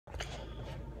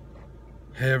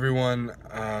Hey everyone,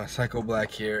 Psycho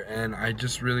Black here, and I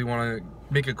just really want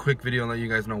to make a quick video and let you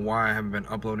guys know why I haven't been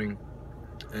uploading.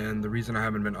 And the reason I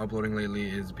haven't been uploading lately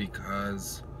is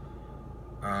because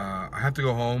I have to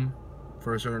go home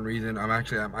for a certain reason. I'm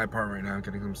actually at my apartment right now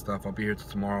getting some stuff. I'll be here till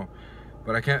tomorrow,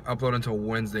 but I can't upload until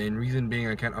Wednesday. And reason being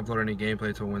I can't upload any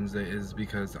gameplay till Wednesday is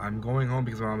because I'm going home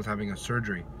because my mom's having a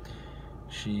surgery.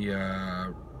 She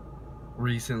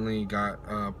recently got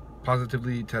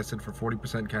positively tested for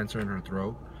 40% cancer in her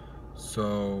throat.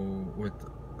 So with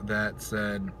that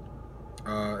said,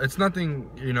 it's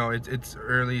nothing, it's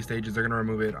early stages. They're gonna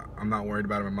remove it. I'm not worried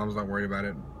about it. My mom's not worried about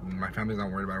it. My family's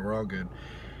not worried about it. We're all good.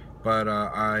 But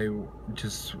I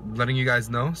just letting you guys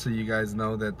know, so you guys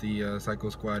know that the Psycho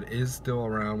Squad is still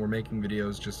around. We're making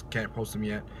videos, just can't post them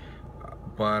yet.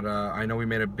 But I know we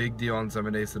made a big deal on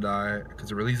 7 Days to Die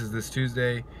because it releases this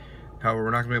Tuesday. However,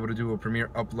 we're not gonna be able to do a premiere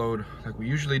upload like we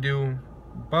usually do,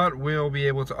 but we'll be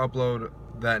able to upload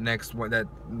that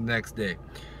next day.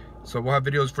 So we'll have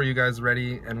videos for you guys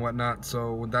ready and whatnot.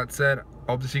 So with that said,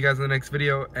 I hope to see you guys in the next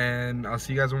video, and I'll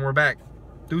see you guys when we're back.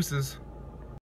 Deuces.